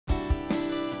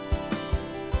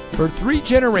For 3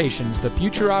 generations, the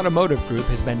Future Automotive Group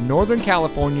has been Northern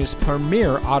California's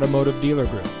premier automotive dealer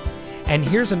group. And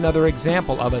here's another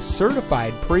example of a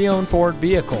certified pre-owned Ford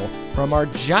vehicle from our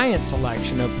giant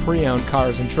selection of pre-owned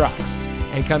cars and trucks,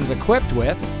 and comes equipped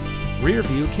with rear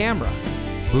view camera,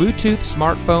 Bluetooth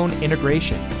smartphone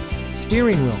integration,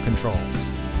 steering wheel controls,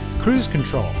 cruise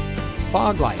control,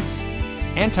 fog lights,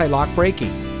 anti-lock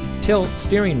braking, tilt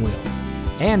steering wheel,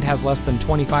 and has less than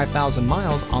 25,000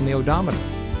 miles on the odometer.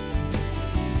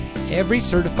 Every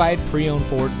certified pre-owned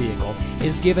Ford vehicle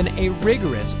is given a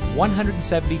rigorous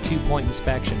 172-point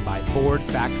inspection by Ford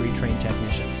factory-trained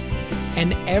technicians.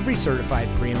 And every certified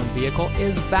pre-owned vehicle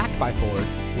is backed by Ford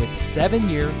with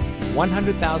 7-year,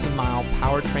 100,000-mile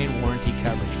powertrain warranty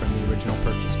coverage from the original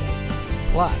purchase date,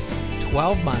 plus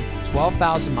 12-month,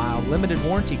 12,000-mile limited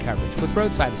warranty coverage with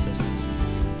roadside assistance.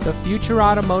 The Future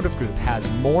Automotive Group has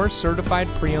more certified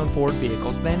pre-owned Ford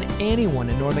vehicles than anyone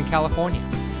in Northern California.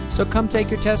 So come take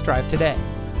your test drive today.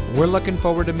 We're looking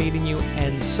forward to meeting you,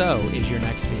 and so is your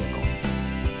next vehicle.